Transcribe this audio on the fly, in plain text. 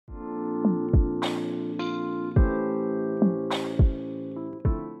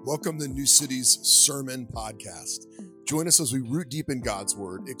Welcome to New City's Sermon Podcast. Join us as we root deep in God's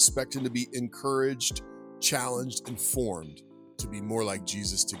Word, expecting to be encouraged, challenged, and formed to be more like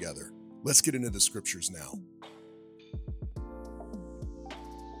Jesus together. Let's get into the scriptures now.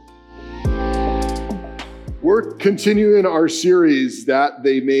 We're continuing our series, That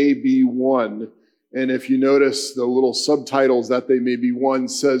They May Be One. And if you notice the little subtitles, That They May Be One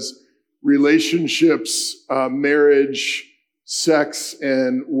says relationships, marriage, sex,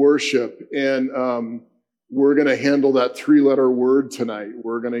 and worship. And we're going to handle that three-letter word tonight.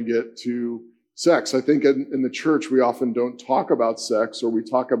 We're going to get to sex. I think in the church, we often don't talk about sex, or we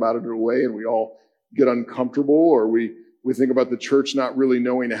talk about it in a way and we all get uncomfortable, or we think about the church not really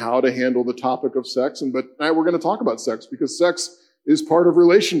knowing how to handle the topic of sex. But tonight we're going to talk about sex because sex is part of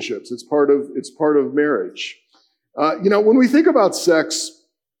relationships. It's part of marriage. When we think about sex,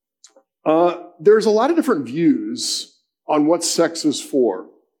 there's a lot of different views on what sex is for.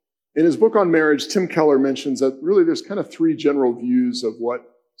 In his book on marriage, Tim Keller mentions that really there's kind of three general views of what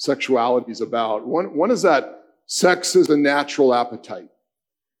sexuality is about. One is that sex is a natural appetite.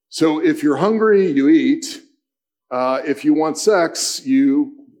 So if you're hungry, you eat. If you want sex,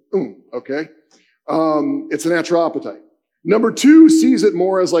 okay. It's a natural appetite. Number two sees it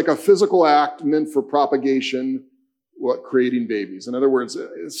more as like a physical act meant for propagation, creating babies. In other words,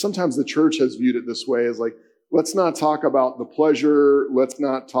 sometimes the church has viewed it this way as like, let's not talk about the pleasure. Let's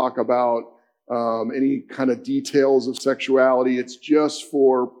not talk about any kind of details of sexuality. It's just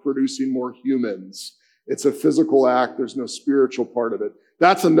for producing more humans. It's a physical act. There's no spiritual part of it.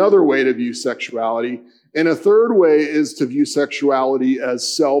 That's another way to view sexuality. And a third way is to view sexuality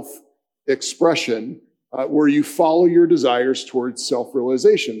as self-expression, where you follow your desires towards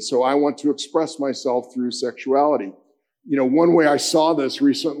self-realization. So I want to express myself through sexuality. One way I saw this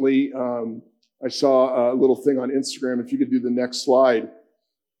recently, I saw a little thing on Instagram. If you could do the next slide.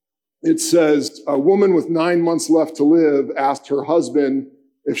 It says, a woman with 9 months left to live asked her husband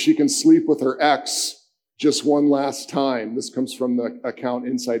if she can sleep with her ex just one last time. This comes from the account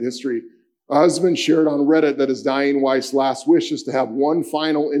Inside History. A husband shared on Reddit that his dying wife's last wish is to have one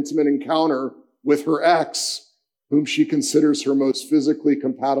final intimate encounter with her ex, whom she considers her most physically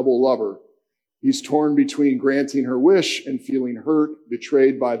compatible lover. He's torn between granting her wish and feeling hurt,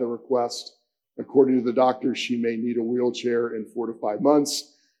 betrayed by the request. According to the doctor, she may need a wheelchair in 4 to 5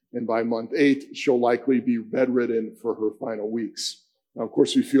 months, and by month 8, she'll likely be bedridden for her final weeks. Now, of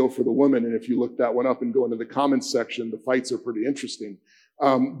course, we feel for the woman, and if you look that one up and go into the comments section, the fights are pretty interesting.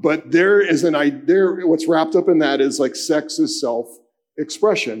 But what's wrapped up in that is like sex is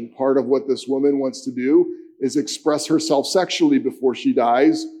self-expression. Part of what this woman wants to do is express herself sexually before she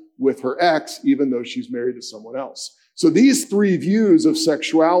dies with her ex, even though she's married to someone else. So these three views of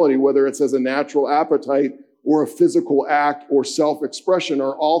sexuality, whether it's as a natural appetite or a physical act or self-expression,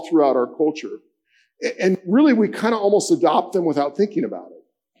 are all throughout our culture. And really, we kind of almost adopt them without thinking about it.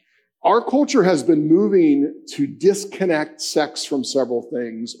 Our culture has been moving to disconnect sex from several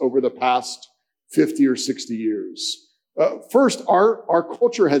things over the past 50 or 60 years. First, our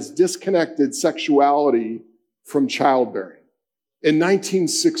culture has disconnected sexuality from childbearing. In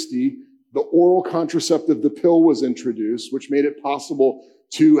 1960, the oral contraceptive, the pill, was introduced, which made it possible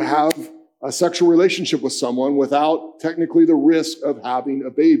to have a sexual relationship with someone without technically the risk of having a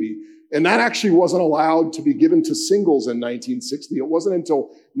baby. And that actually wasn't allowed to be given to singles in 1960. It wasn't until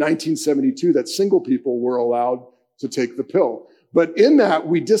 1972 that single people were allowed to take the pill. But in that,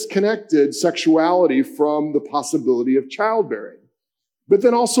 we disconnected sexuality from the possibility of childbearing. But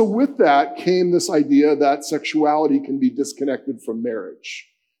then also with that came this idea that sexuality can be disconnected from marriage.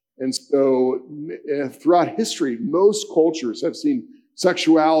 And so throughout history, most cultures have seen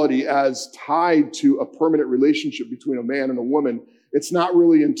sexuality as tied to a permanent relationship between a man and a woman. It's not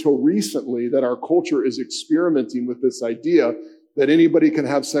really until recently that our culture is experimenting with this idea that anybody can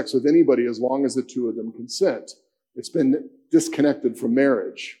have sex with anybody as long as the two of them consent. It's been disconnected from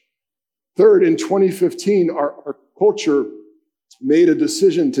marriage. Third, in 2015, our culture made a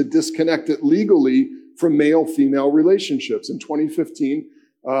decision to disconnect it legally from male-female relationships. In 2015,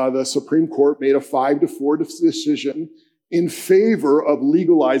 the Supreme Court made a 5-4 decision in favor of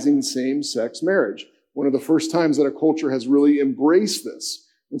legalizing same-sex marriage. One of the first times that a culture has really embraced this.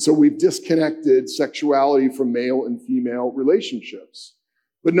 And so we've disconnected sexuality from male and female relationships.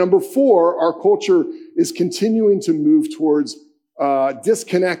 But number 4, our culture is continuing to move towards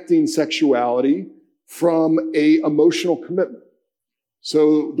disconnecting sexuality from an emotional commitment.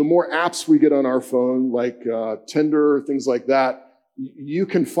 So the more apps we get on our phone, like Tinder, things like that, you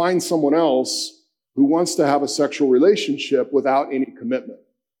can find someone else who wants to have a sexual relationship without any commitment.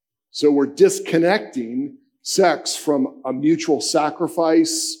 So we're disconnecting sex from a mutual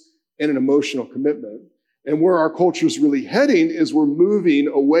sacrifice and an emotional commitment. And where our culture is really heading is we're moving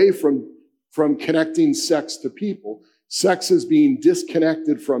away from connecting sex to people. Sex is being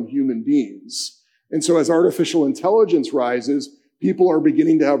disconnected from human beings. And so as artificial intelligence rises, people are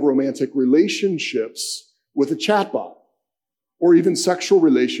beginning to have romantic relationships with a chatbot, or even sexual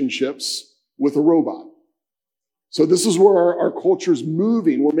relationships with a robot. So this is where our culture is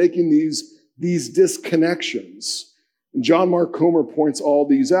moving. We're making these disconnections. And John Mark Comer points all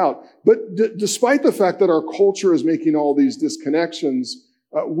these out. But despite the fact that our culture is making all these disconnections,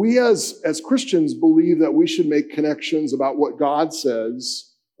 we as Christians believe that we should make connections about what God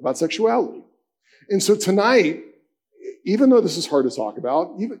says about sexuality. And so tonight, even though this is hard to talk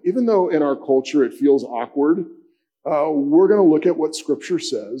about, even though in our culture it feels awkward, we're going to look at what Scripture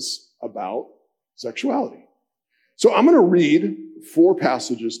says about sexuality. So I'm going to read 4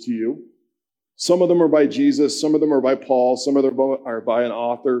 passages to you. Some of them are by Jesus, some of them are by Paul, some of them are by an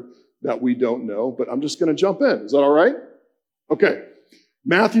author that we don't know, but I'm just going to jump in. Is that all right? Okay.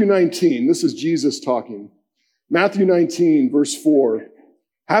 Matthew 19, this is Jesus talking. Matthew 19, verse 4.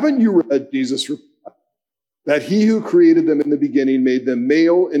 Haven't you read, Jesus replied, that he who created them in the beginning made them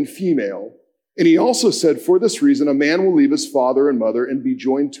male and female? And he also said, for this reason, a man will leave his father and mother and be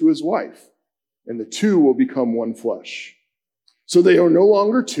joined to his wife, and the two will become one flesh. So they are no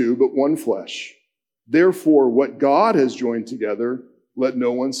longer two, but one flesh. Therefore, what God has joined together, let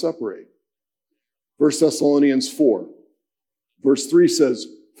no one separate. 1 Thessalonians 4, verse 3 says,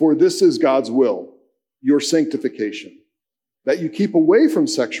 for this is God's will, your sanctification, that you keep away from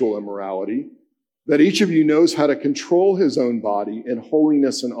sexual immorality, that each of you knows how to control his own body in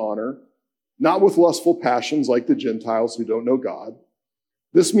holiness and honor, not with lustful passions like the Gentiles who don't know God.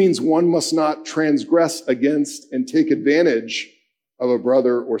 This means one must not transgress against and take advantage of a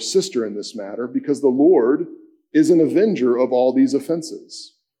brother or sister in this matter, because the Lord is an avenger of all these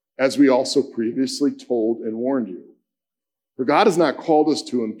offenses, as we also previously told and warned you. For God has not called us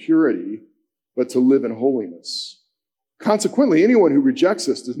to impurity, but to live in holiness. Consequently, anyone who rejects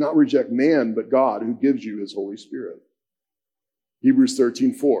this does not reject man, but God, who gives you his Holy Spirit. Hebrews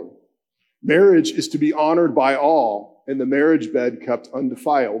 13:4. Marriage is to be honored by all, and the marriage bed kept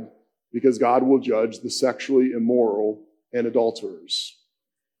undefiled, because God will judge the sexually immoral and adulterers.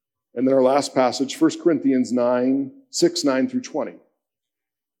 And then our last passage, 1 Corinthians 9 through 20.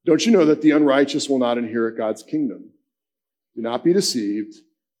 Don't you know that the unrighteous will not inherit God's kingdom? Do not be deceived.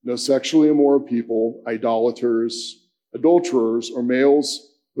 No sexually immoral people, idolaters, adulterers, or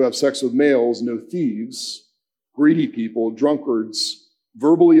males who have sex with males, no thieves, greedy people, drunkards,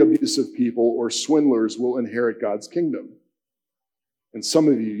 verbally abusive people, or swindlers will inherit God's kingdom. And some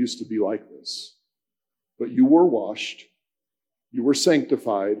of you used to be like this. But you were washed, you were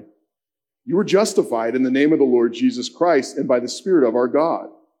sanctified, you were justified in the name of the Lord Jesus Christ and by the Spirit of our God.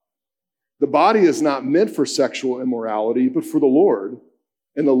 The body is not meant for sexual immorality, but for the Lord,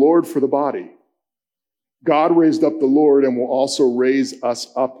 and the Lord for the body. God raised up the Lord and will also raise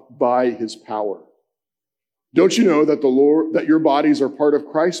us up by his power. Don't you know that your bodies are part of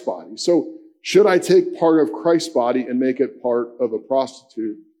Christ's body? So should I take part of Christ's body and make it part of a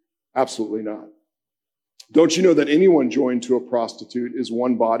prostitute? Absolutely not. Don't you know that anyone joined to a prostitute is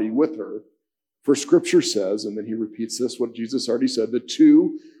one body with her? For Scripture says, and then he repeats this, what Jesus already said, the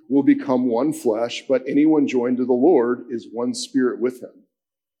two will become one flesh, but anyone joined to the Lord is one spirit with him.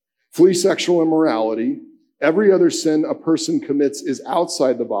 Flee sexual immorality. Every other sin a person commits is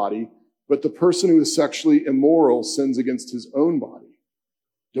outside the body, but the person who is sexually immoral sins against his own body.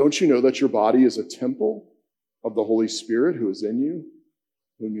 Don't you know that your body is a temple of the Holy Spirit who is in you,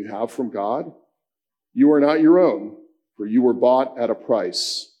 whom you have from God? You are not your own, for you were bought at a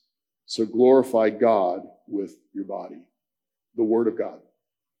price. So glorify God with your body. The Word of God.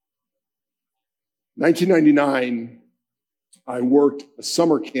 1999, I worked a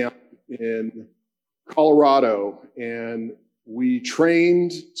summer camp in Colorado, and we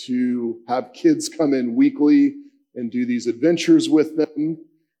trained to have kids come in weekly and do these adventures with them.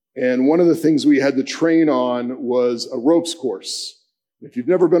 And one of the things we had to train on was a ropes course. If you've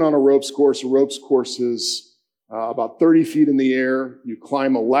never been on a ropes course is about 30 feet in the air. You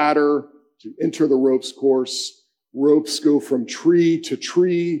climb a ladder to enter the ropes course. Ropes go from tree to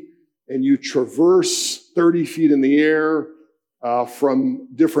tree, and you traverse 30 feet in the air from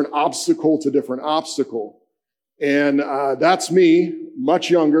different obstacle to different obstacle. And that's me,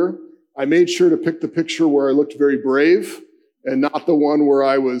 much younger. I made sure to pick the picture where I looked very brave and not the one where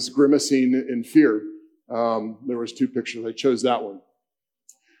I was grimacing in fear. There was 2 pictures. I chose that one.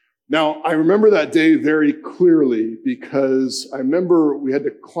 Now, I remember that day very clearly because I remember we had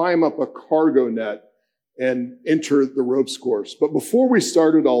to climb up a cargo net, and enter the ropes course. But before we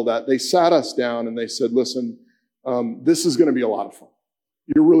started all that, they sat us down and they said, listen, this is going to be a lot of fun.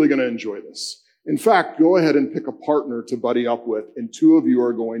 You're really going to enjoy this. In fact, go ahead and pick a partner to buddy up with, and two of you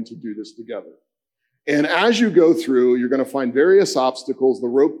are going to do this together. And as you go through, you're going to find various obstacles. The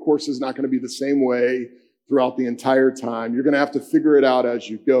rope course is not going to be the same way throughout the entire time. You're going to have to figure it out as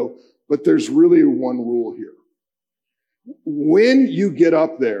you go. But there's really one rule here. When you get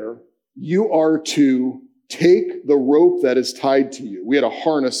up there, you are to take the rope that is tied to you. We had a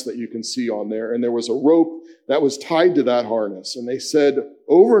harness that you can see on there, and there was a rope that was tied to that harness. And they said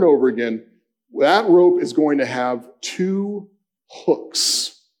over and over again, that rope is going to have 2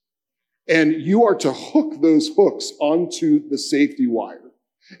 hooks. And you are to hook those hooks onto the safety wire.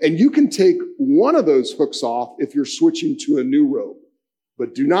 And you can take one of those hooks off if you're switching to a new rope,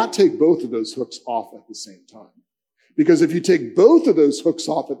 but do not take both of those hooks off at the same time. Because if you take both of those hooks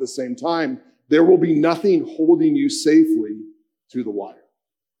off at the same time, there will be nothing holding you safely to the wire.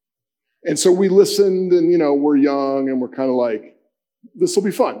 And so we listened, and, we're young and we're kind of like, this will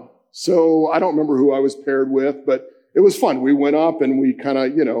be fun. So I don't remember who I was paired with, but it was fun. We went up and we kind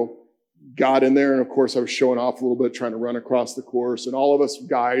of, got in there. And of course, I was showing off a little bit, trying to run across the course. And all of us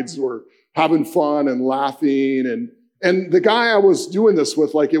guides were having fun and laughing. And the guy I was doing this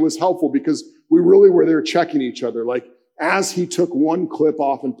with, it was helpful because we really were there checking each other. As he took one clip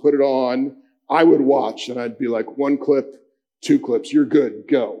off and put it on, I would watch and I'd be like, 1 clip, 2 clips, you're good,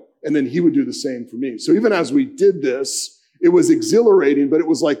 go. And then he would do the same for me. So even as we did this, it was exhilarating, but it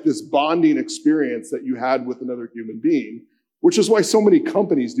was like this bonding experience that you had with another human being, which is why so many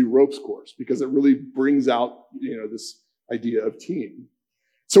companies do ropes course, because it really brings out, this idea of team.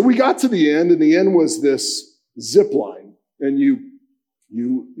 So we got to the end, and the end was this zip line, and you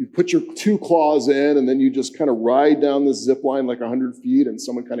put your 2 claws in, and then you just kind of ride down this zip line like 100 feet, and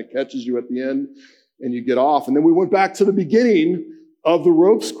someone kind of catches you at the end, and you get off. And then we went back to the beginning of the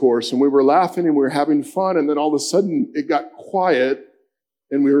ropes course, and we were laughing and we were having fun, and then all of a sudden it got quiet,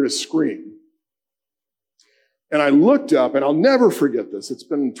 and we heard a scream. And I looked up, and I'll never forget this. It's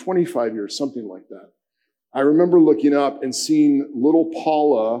been 25 years, something like that. I remember looking up and seeing little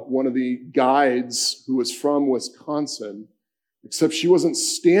Paula, one of the guides who was from Wisconsin, except she wasn't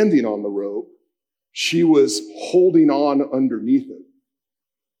standing on the rope. She was holding on underneath it.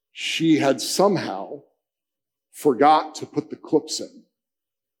 She had somehow forgot to put the clips in,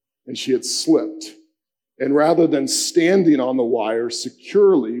 and she had slipped. And rather than standing on the wire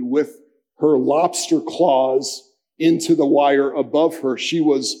securely with her lobster claws into the wire above her, she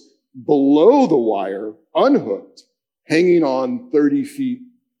was below the wire, unhooked, hanging on 30 feet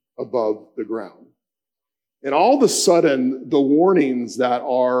above the ground. And all of a sudden, the warnings that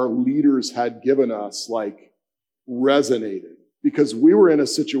our leaders had given us, resonated, because we were in a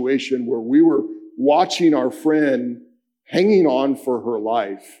situation where we were watching our friend hanging on for her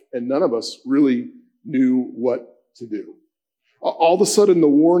life, and none of us really knew what to do. All of a sudden, the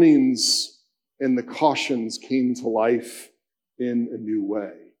warnings and the cautions came to life in a new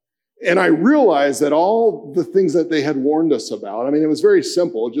way. And I realized that all the things that they had warned us about, it was very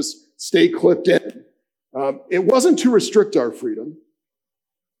simple, just stay clipped in. It wasn't to restrict our freedom.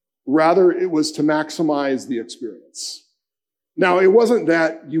 Rather, it was to maximize the experience. Now, it wasn't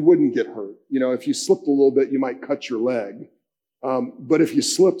that you wouldn't get hurt. If you slipped a little bit, you might cut your leg. But if you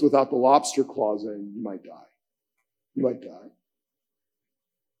slipped without the lobster claws in, you might die. You might die.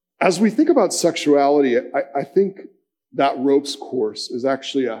 As we think about sexuality, I think that ropes course is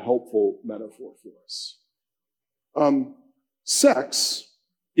actually a helpful metaphor for us. Sex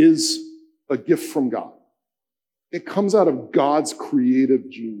is a gift from God. It comes out of God's creative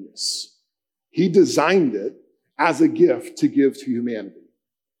genius. He designed it as a gift to give to humanity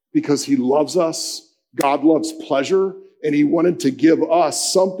because he loves us. God loves pleasure, and he wanted to give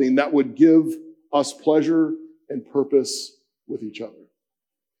us something that would give us pleasure and purpose with each other.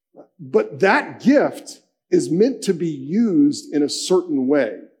 But that gift is meant to be used in a certain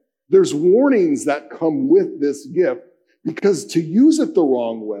way. There's warnings that come with this gift because to use it the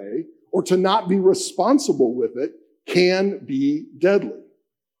wrong way or to not be responsible with it can be deadly.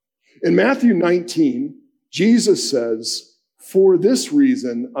 In Matthew 19, Jesus says, "For this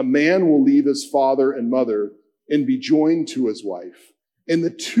reason, a man will leave his father and mother and be joined to his wife, and the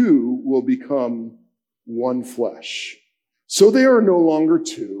two will become one flesh. So they are no longer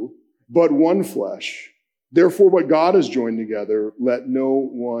two, but one flesh. Therefore, what God has joined together, let no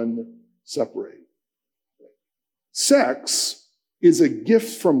one separate." Sex is a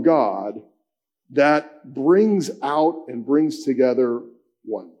gift from God that brings out and brings together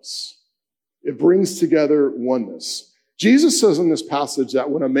oneness. It brings together oneness. Jesus says in this passage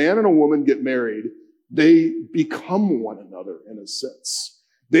that when a man and a woman get married, They become one another in a sense.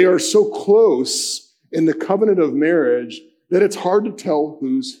 They are so close in the covenant of marriage that it's hard to tell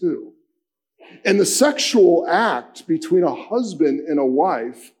who's who. And the sexual act between a husband and a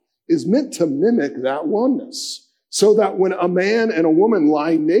wife is meant to mimic that oneness, so that when a man and a woman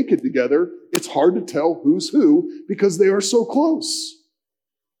lie naked together, it's hard to tell who's who because they are so close.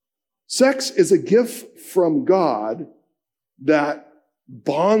 Sex is a gift from God that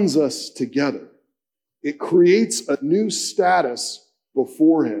bonds us together. It creates a new status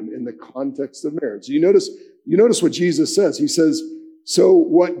before him in the context of marriage. You notice what Jesus says. He says, so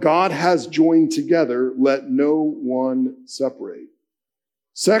what God has joined together, let no one separate.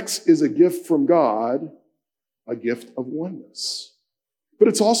 Sex is a gift from God, a gift of oneness. But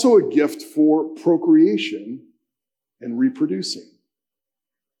it's also a gift for procreation and reproducing.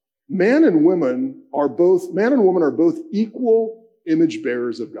 Man and woman are both equal image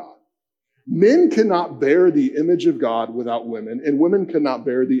bearers of God. Men cannot bear the image of God without women, and women cannot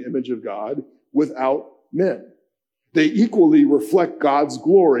bear the image of God without men. They equally reflect God's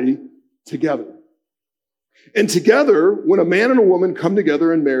glory together. And together, when a man and a woman come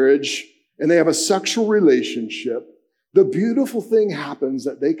together in marriage and they have a sexual relationship, the beautiful thing happens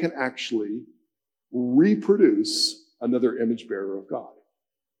that they can actually reproduce another image bearer of God.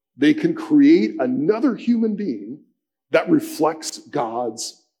 They can create another human being that reflects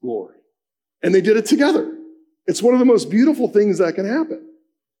God's glory. And they did it together. It's one of the most beautiful things that can happen.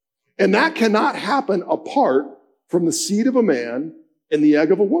 And that cannot happen apart from the seed of a man and the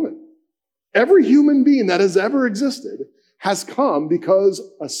egg of a woman. Every human being that has ever existed has come because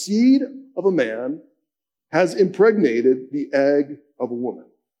a seed of a man has impregnated the egg of a woman.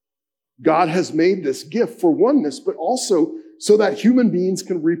 God has made this gift for oneness, but also so that human beings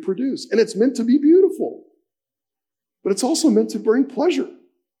can reproduce. And it's meant to be beautiful, but it's also meant to bring pleasure.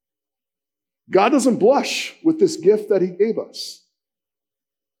 God doesn't blush with this gift that he gave us.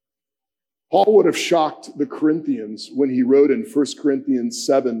 Paul would have shocked the Corinthians when he wrote in 1 Corinthians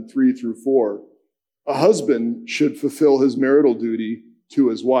 7, 3-4, a husband should fulfill his marital duty to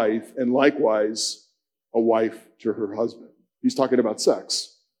his wife, and likewise a wife to her husband. He's talking about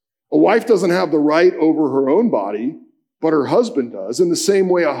sex. A wife doesn't have the right over her own body, but her husband does. In the same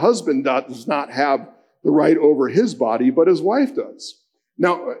way, a husband does not have the right over his body, but his wife does.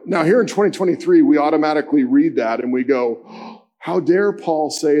 Now here in 2023, we automatically read that and we go, how dare Paul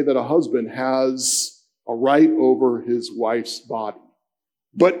say that a husband has a right over his wife's body?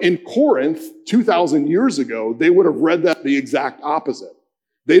 But in Corinth, 2,000 years ago, they would have read that the exact opposite.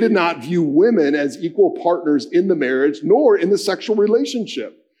 They did not view women as equal partners in the marriage, nor in the sexual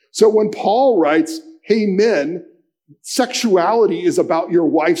relationship. So when Paul writes, hey men, sexuality is about your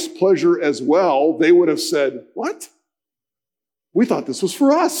wife's pleasure as well, they would have said, what? We thought this was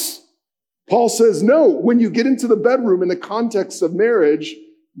for us. Paul says, no, when you get into the bedroom in the context of marriage,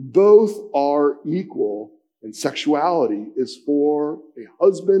 both are equal. And sexuality is for a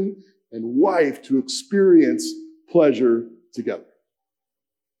husband and wife to experience pleasure together.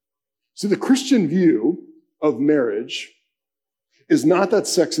 So the Christian view of marriage is not that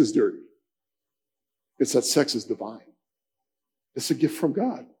sex is dirty. It's that sex is divine. It's a gift from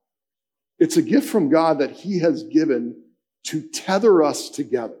God. It's a gift from God that he has given to tether us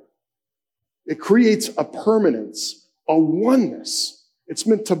together. It creates a permanence, a oneness. It's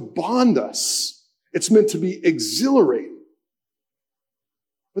meant to bond us. It's meant to be exhilarating.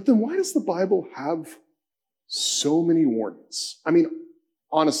 But then why does the Bible have so many warnings? I mean,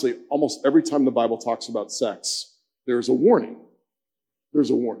 honestly, almost every time the Bible talks about sex, there's a warning.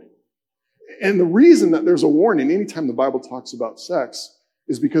 There's a warning. And the reason that there's a warning anytime the Bible talks about sex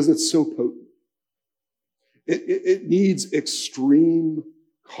is because it's so potent. It needs extreme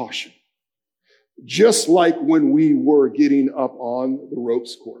caution. Just like when we were getting up on the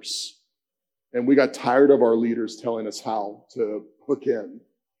ropes course and we got tired of our leaders telling us how to hook in.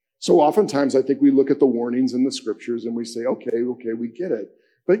 So oftentimes I think we look at the warnings in the scriptures and we say, okay, we get it.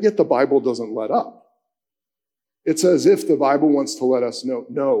 But yet the Bible doesn't let up. It's as if the Bible wants to let us know,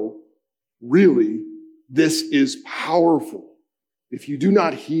 no, really, this is powerful. If you do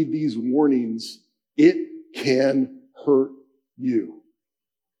not heed these warnings, it can hurt you.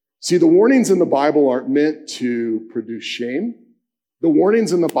 See, the warnings in the Bible aren't meant to produce shame. The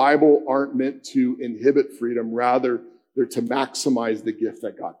warnings in the Bible aren't meant to inhibit freedom. Rather, they're to maximize the gift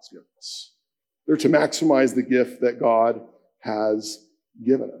that God's given us. They're to maximize the gift that God has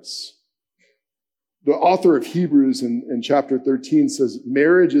given us. The author of Hebrews in chapter 13 says,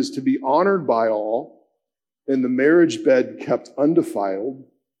 marriage is to be honored by all, and the marriage bed kept undefiled,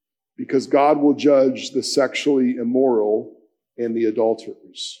 because God will judge the sexually immoral and the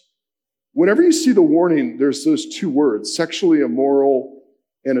adulterers. Whenever you see the warning, there's those two words, sexually immoral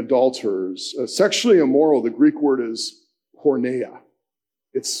and adulterers. Sexually immoral, the Greek word is porneia.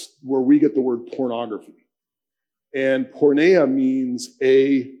 It's where we get the word pornography. And porneia means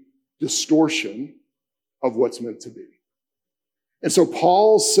a distortion of what's meant to be. And so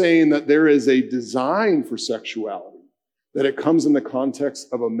Paul's saying that there is a design for sexuality, that it comes in the context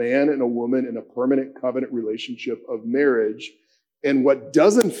of a man and a woman in a permanent covenant relationship of marriage. And what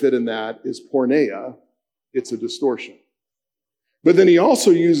doesn't fit in that is porneia. It's a distortion. But then he also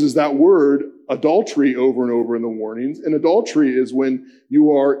uses that word adultery over and over in the warnings. And adultery is when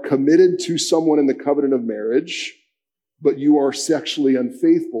you are committed to someone in the covenant of marriage, but you are sexually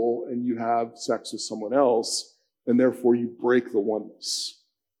unfaithful and you have sex with someone else, and therefore you break the oneness.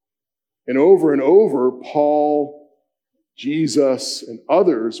 And over, Paul, Jesus, and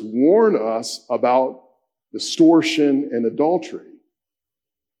others warn us about distortion and adultery.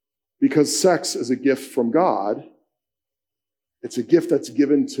 Because sex is a gift from God. It's a gift that's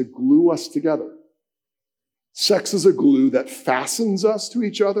given to glue us together. Sex is a glue that fastens us to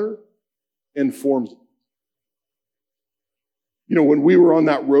each other and forms. You know, when we were on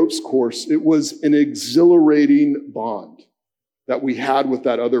that ropes course, it was an exhilarating bond that we had with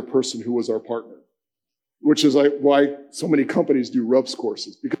that other person who was our partner, which is like why so many companies do ropes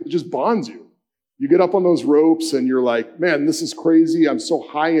courses, because it just bonds you. You get up on those ropes and you're like, man, this is crazy. I'm so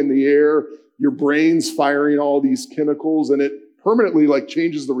high in the air. Your brain's firing all these chemicals, and it permanently like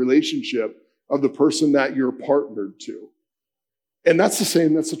changes the relationship of the person that you're partnered to. And that's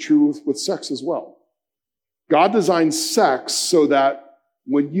the truth with sex as well. God designed sex so that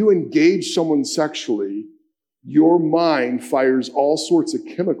when you engage someone sexually, your mind fires all sorts of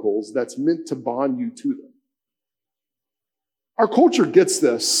chemicals that's meant to bond you to them. Our culture gets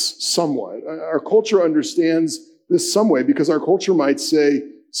this somewhat. Our culture understands this some way because our culture might say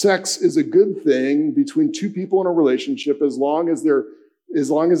sex is a good thing between two people in a relationship as long as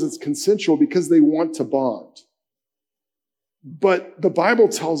it's consensual because they want to bond. But the Bible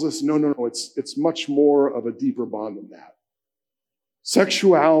tells us, no, it's much more of a deeper bond than that.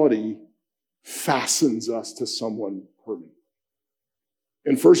 Sexuality fastens us to someone permanently.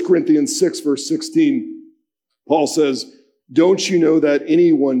 In 1 Corinthians 6, verse 16, Paul says, don't you know that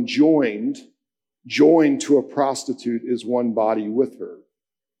anyone joined to a prostitute is one body with her?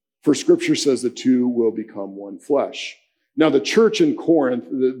 For scripture says the two will become one flesh. Now, the church in Corinth,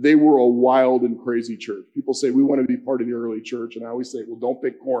 they were a wild and crazy church. People say, we want to be part of the early church. And I always say, well, don't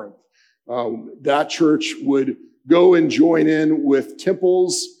pick Corinth. That church would go and join in with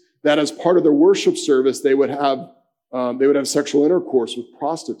temples that as part of their worship service, they would have sexual intercourse with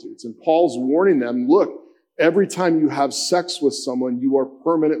prostitutes. And Paul's warning them, look, every time you have sex with someone, you are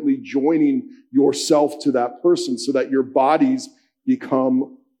permanently joining yourself to that person so that your bodies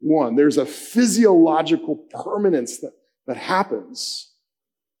become one. There's a physiological permanence that happens,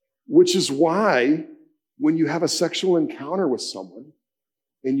 which is why when you have a sexual encounter with someone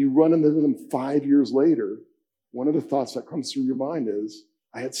and you run into them 5 years later, one of the thoughts that comes through your mind is,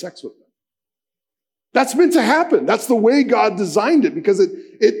 I had sex with them. That's meant to happen. That's the way God designed it because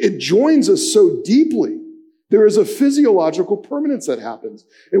it joins us so deeply. There is a physiological permanence that happens.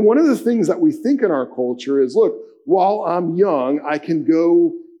 And one of the things that we think in our culture is, look, while I'm young, I can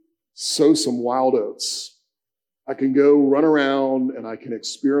go sow some wild oats. I can go run around and I can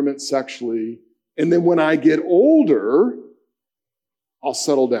experiment sexually. And then when I get older, I'll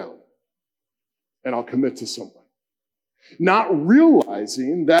settle down and I'll commit to someone. Not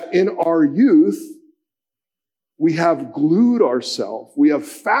realizing that in our youth, we have glued ourselves, we have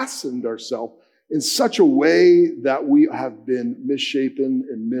fastened ourselves in such a way that we have been misshapen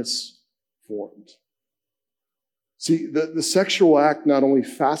and misformed. See, the sexual act not only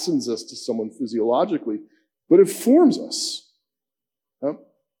fastens us to someone physiologically, but it forms us.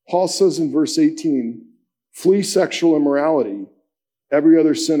 Paul says in verse 18, flee sexual immorality. Every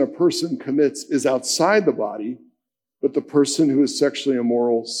other sin a person commits is outside the body, but the person who is sexually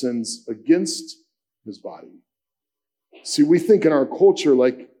immoral sins against his body. See, we think in our culture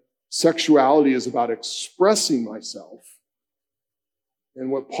like sexuality is about expressing myself.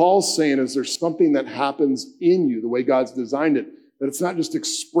 And what Paul's saying is there's something that happens in you, the way God's designed it, that it's not just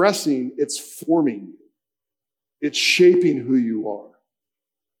expressing, it's forming you. It's shaping who you are.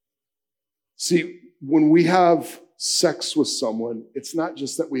 See, when we have sex with someone, it's not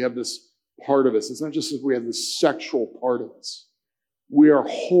just that we have this part of us. It's not just that we have this sexual part of us. We are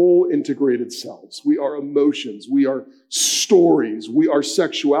whole integrated selves. We are emotions. We are stories. We are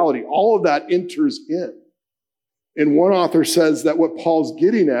sexuality. All of that enters in. And one author says that what Paul's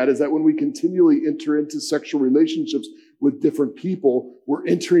getting at is that when we continually enter into sexual relationships, with different people, we're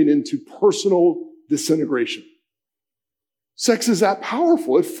entering into personal disintegration. Sex is that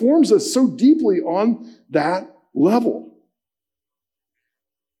powerful. It forms us so deeply on that level.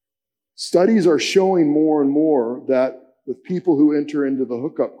 Studies are showing more and more that with people who enter into the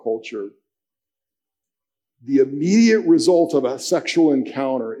hookup culture, the immediate result of a sexual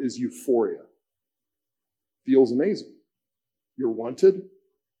encounter is euphoria. Feels amazing. You're wanted.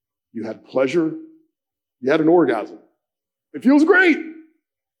 You had pleasure. You had an orgasm. It feels great.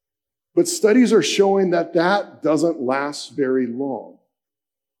 But studies are showing that that doesn't last very long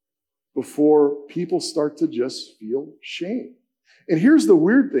before people start to just feel shame. And here's the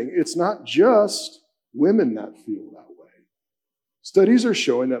weird thing. It's not just women that feel that way. Studies are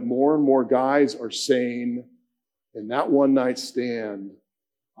showing that more and more guys are saying, in that one night stand,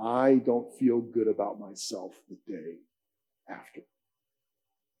 I don't feel good about myself the day after.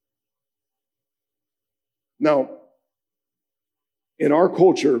 Now, in our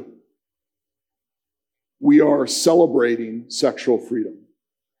culture, we are celebrating sexual freedom.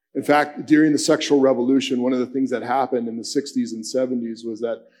 In fact, during the sexual revolution, one of the things that happened in the 60s and 70s was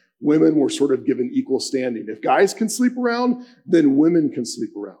that women were sort of given equal standing. If guys can sleep around, then women can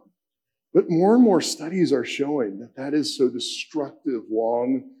sleep around. But more and more studies are showing that that is so destructive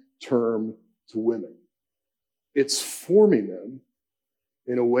long-term to women. It's forming them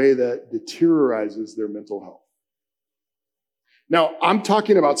in a way that deteriorizes their mental health. Now, I'm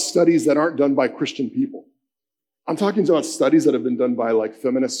talking about studies that aren't done by Christian people. I'm talking about studies that have been done by like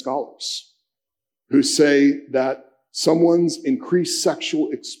feminist scholars who say that someone's increased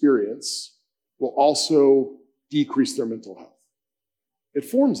sexual experience will also decrease their mental health. It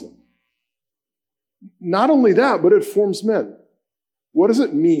forms them. Not only that, but it forms men. What does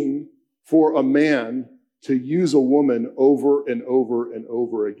it mean for a man to use a woman over and over and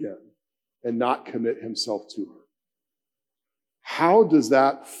over again and not commit himself to her? How does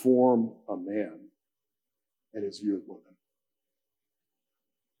that form a man and his view of women?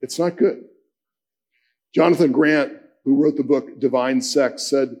 It's not good. Jonathan Grant, who wrote the book Divine Sex,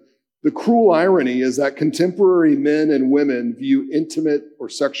 said, the cruel irony is that contemporary men and women view intimate or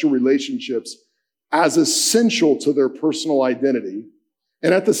sexual relationships as essential to their personal identity,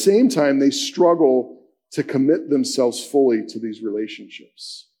 and at the same time, they struggle to commit themselves fully to these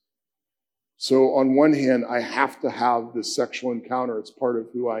relationships. So on one hand, I have to have this sexual encounter. It's part of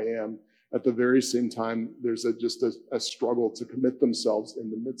who I am. At the very same time, there's just a struggle to commit themselves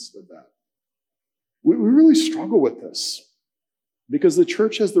in the midst of that. We really struggle with this because the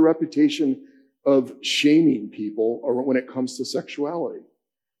church has the reputation of shaming people when it comes to sexuality.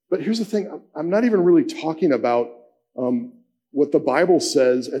 But here's the thing. I'm not even really talking about what the Bible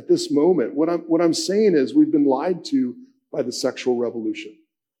says at this moment. What I'm saying is we've been lied to by the sexual revolution.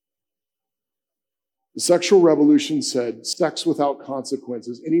 The sexual revolution said sex without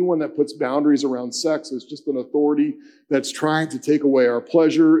consequences. Anyone that puts boundaries around sex is just an authority that's trying to take away our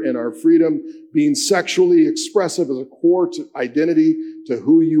pleasure and our freedom. Being sexually expressive is a core to identity, to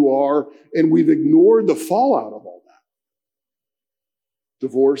who you are. And we've ignored the fallout of all that.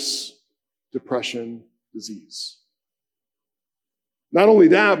 Divorce, depression, disease. Not only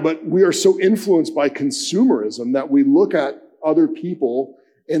that, but we are so influenced by consumerism that we look at other people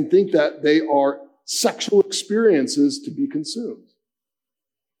and think that they are sexual experiences to be consumed.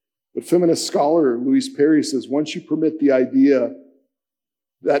 But feminist scholar Louise Perry says, once you permit the idea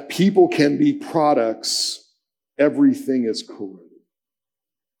that people can be products, everything is corroded.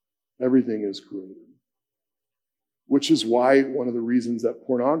 Everything is corroded. Which is why one of the reasons that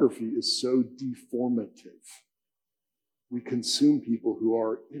pornography is so deformative. We consume people who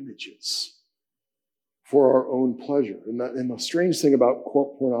are images for our own pleasure. And the strange thing about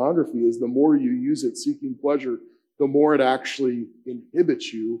pornography is the more you use it seeking pleasure, the more it actually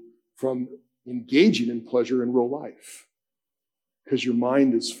inhibits you from engaging in pleasure in real life. Because your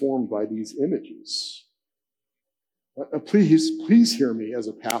mind is formed by these images. Please hear me as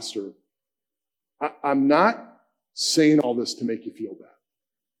a pastor. I'm not saying all this to make you feel bad.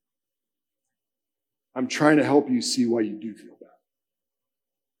 I'm trying to help you see why you do feel bad.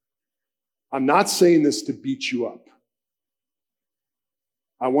 I'm not saying this to beat you up.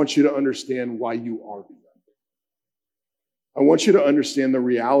 I want you to understand why you are beat up. I want you to understand the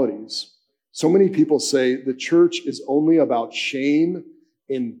realities. So many people say the church is only about shame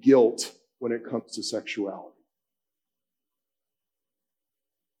and guilt when it comes to sexuality.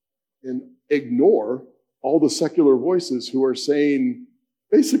 And ignore all the secular voices who are saying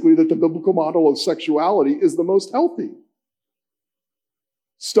basically that the biblical model of sexuality is the most healthy.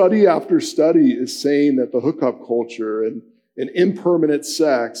 Study after study is saying that the hookup culture and and impermanent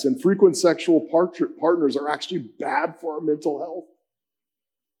sex and frequent sexual partners are actually bad for our mental health.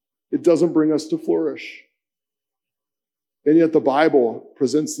 It doesn't bring us to flourish. And yet the Bible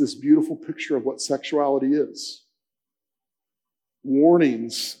presents this beautiful picture of what sexuality is.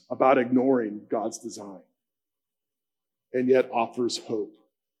 Warnings about ignoring God's design, and yet offers hope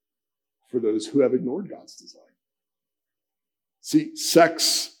for those who have ignored God's design. See,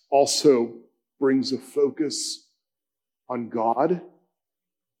 sex also brings a focus on God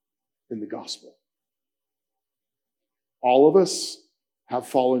and the gospel. All of us have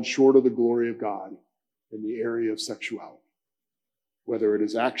fallen short of the glory of God in the area of sexuality. Whether it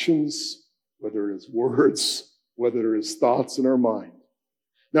is actions, whether it is words, whether it is thoughts in our mind.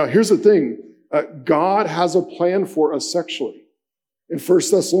 Now, here's the thing. God has a plan for us sexually. In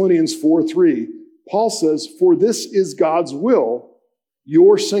 1 Thessalonians 4:3, Paul says, "For this is God's will,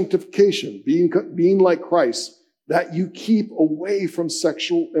 your sanctification, being like Christ, that you keep away from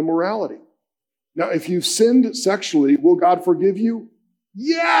sexual immorality." Now, if you've sinned sexually, will God forgive you?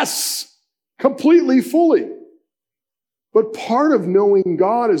 Yes, completely, fully. But part of knowing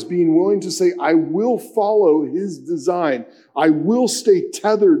God is being willing to say, I will follow his design. I will stay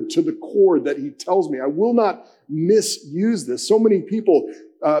tethered to the cord that he tells me. I will not misuse this. So many people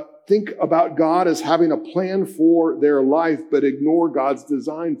think about God as having a plan for their life, but ignore God's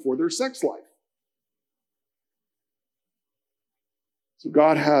design for their sex life. So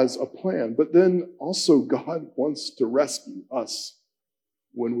God has a plan, but then also God wants to rescue us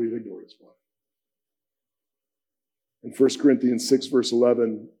when we've ignored his plan. In 1 Corinthians 6, verse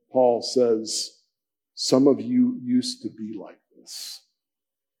 11, Paul says, some of you used to be like this,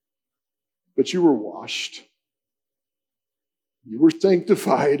 but you were washed, you were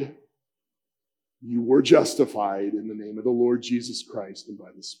sanctified, you were justified in the name of the Lord Jesus Christ and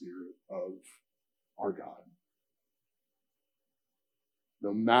by the Spirit of our God.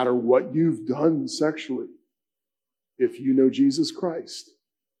 No matter what you've done sexually, if you know Jesus Christ,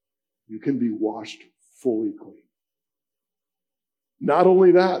 you can be washed fully clean. Not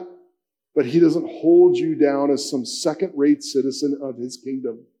only that, but he doesn't hold you down as some second-rate citizen of his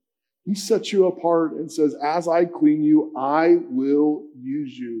kingdom. He sets you apart and says, as I clean you, I will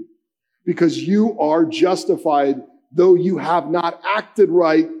use you. Because you are justified, though you have not acted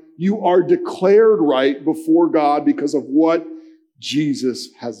right, you are declared right before God because of what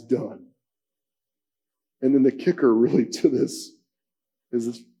Jesus has done. And then the kicker really to this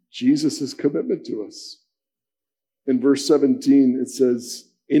is Jesus' commitment to us. In verse 17, it says,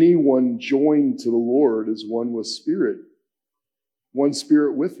 anyone joined to the Lord is one with spirit, one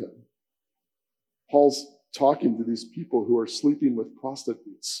spirit with him. Paul's talking to these people who are sleeping with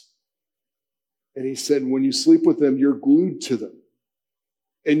prostitutes. And he said, when you sleep with them, you're glued to them.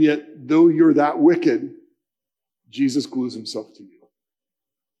 And yet, though you're that wicked, Jesus glues himself to you.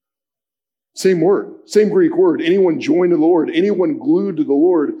 Same word, same Greek word. Anyone joined to the Lord, anyone glued to the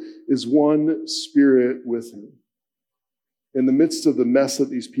Lord is one spirit with him. In the midst of the mess that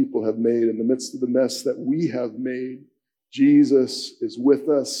these people have made, in the midst of the mess that we have made, Jesus is with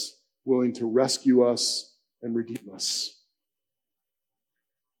us, willing to rescue us and redeem us.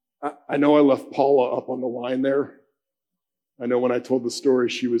 I know I left Paula up on the line there. I know when I told the story,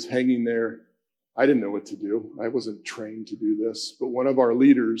 she was hanging there. I didn't know what to do. I wasn't trained to do this. But one of our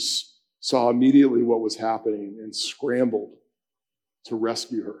leaders saw immediately what was happening and scrambled to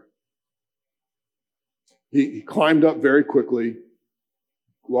rescue her. He climbed up very quickly,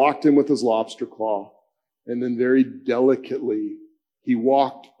 locked in with his lobster claw, and then very delicately, he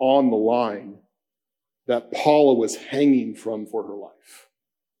walked on the line that Paula was hanging from for her life.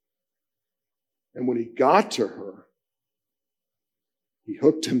 And when he got to her, he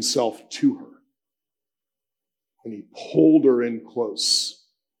hooked himself to her, and he pulled her in close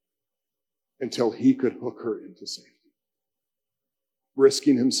until he could hook her into safety,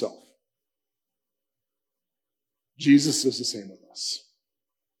 risking himself. Jesus is the same with us.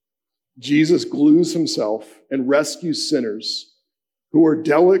 Jesus glues himself and rescues sinners who are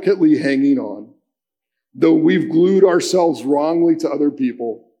delicately hanging on. Though we've glued ourselves wrongly to other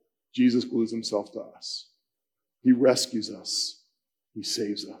people, Jesus glues himself to us. He rescues us. He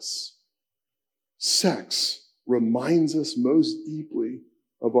saves us. Sex reminds us most deeply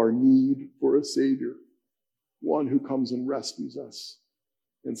of our need for a Savior, one who comes and rescues us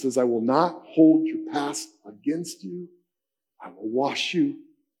and says, I will not hold your past against you. I will wash you.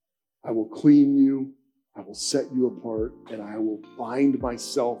 I will clean you. I will set you apart, and I will bind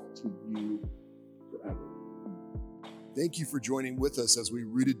myself to you forever. Thank you for joining with us as we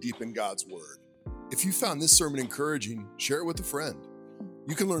rooted deep in God's Word. If you found this sermon encouraging, share it with a friend.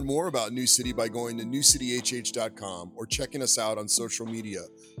 You can learn more about New City by going to newcityhh.com or checking us out on social media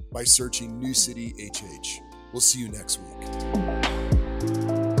by searching New City HH. We'll see you next week.